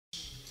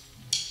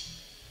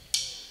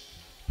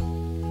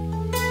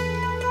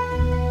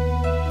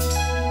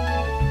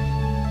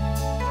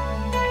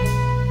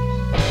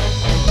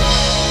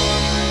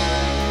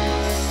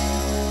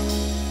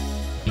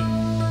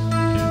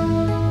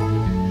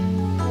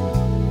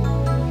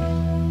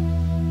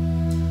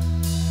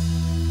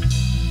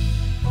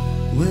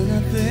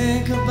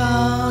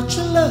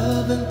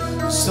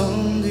loving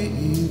Sunday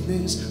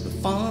evenings, the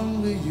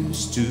fun we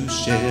used to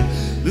share.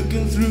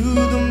 Looking through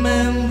the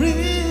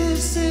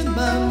memories in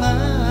my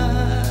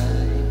mind.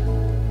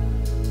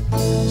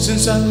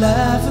 Since I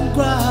laugh and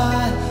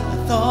cry, I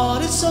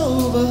thought it's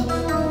over.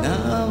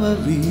 Now I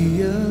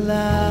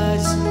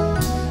realize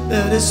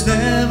that it's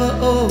never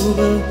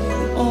over,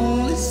 it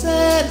only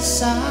set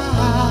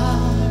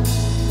aside.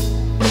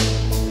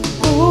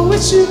 Oh,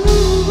 it's you,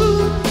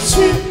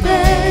 sweet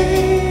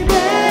baby.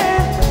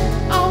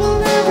 I will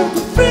never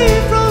be free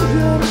from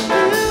your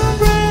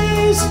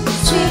embrace,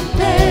 sweet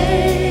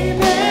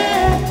baby.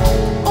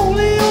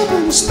 Only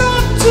open the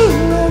start to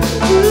let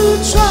you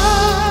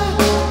try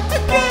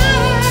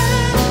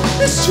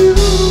again. It's you,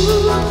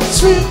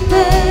 sweet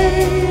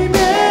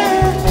baby.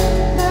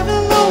 Never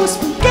always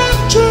been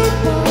captured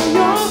by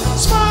your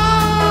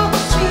smile,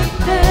 sweet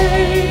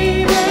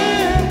baby.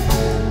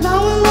 Now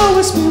I'll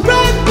always be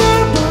right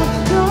there by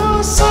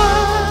your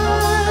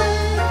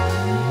side,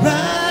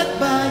 right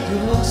by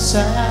your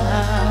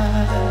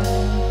side.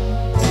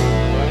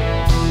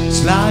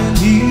 Just lying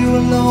here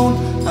alone,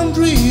 I'm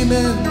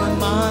dreaming, my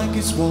mind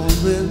keeps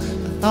wandering.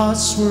 My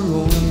thoughts were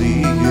only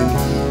you,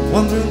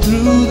 wandering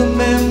through the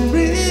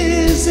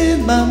memories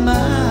in my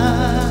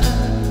mind.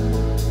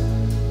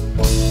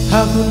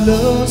 How could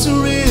love so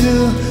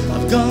real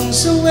have gone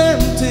so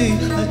empty?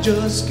 I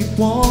just keep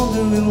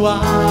wondering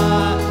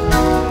why.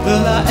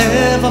 Will I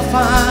ever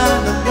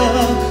find the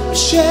love we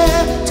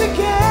share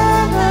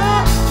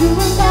together, you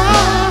and I?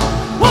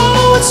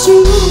 Oh, it's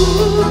you,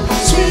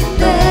 sweet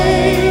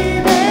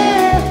baby.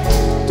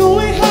 Though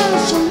we have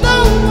so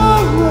long a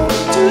road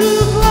to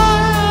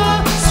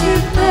climb,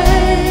 sweet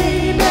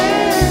baby.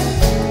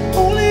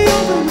 Only you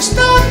can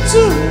start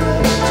to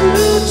let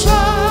you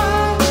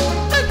try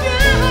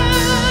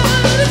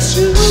again. It's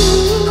you,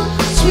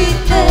 sweet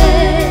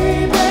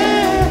baby.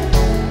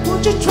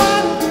 Won't you try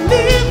to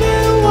believe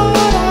in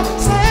what I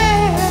say,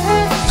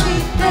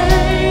 sweet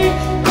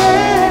baby?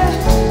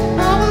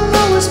 I will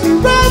always be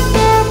right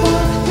there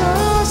by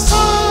your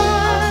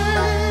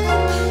side,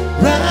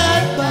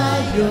 right by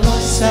your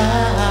side.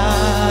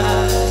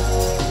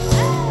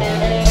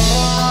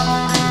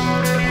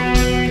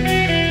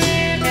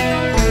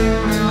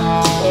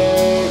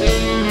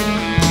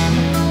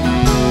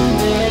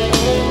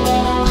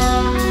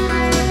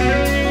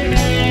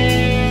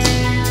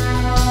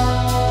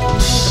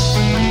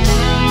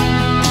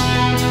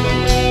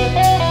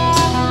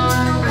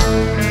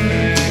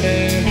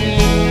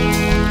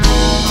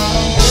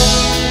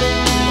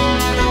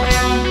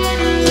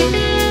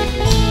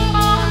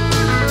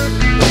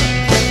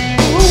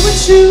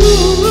 You,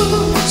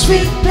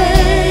 sweet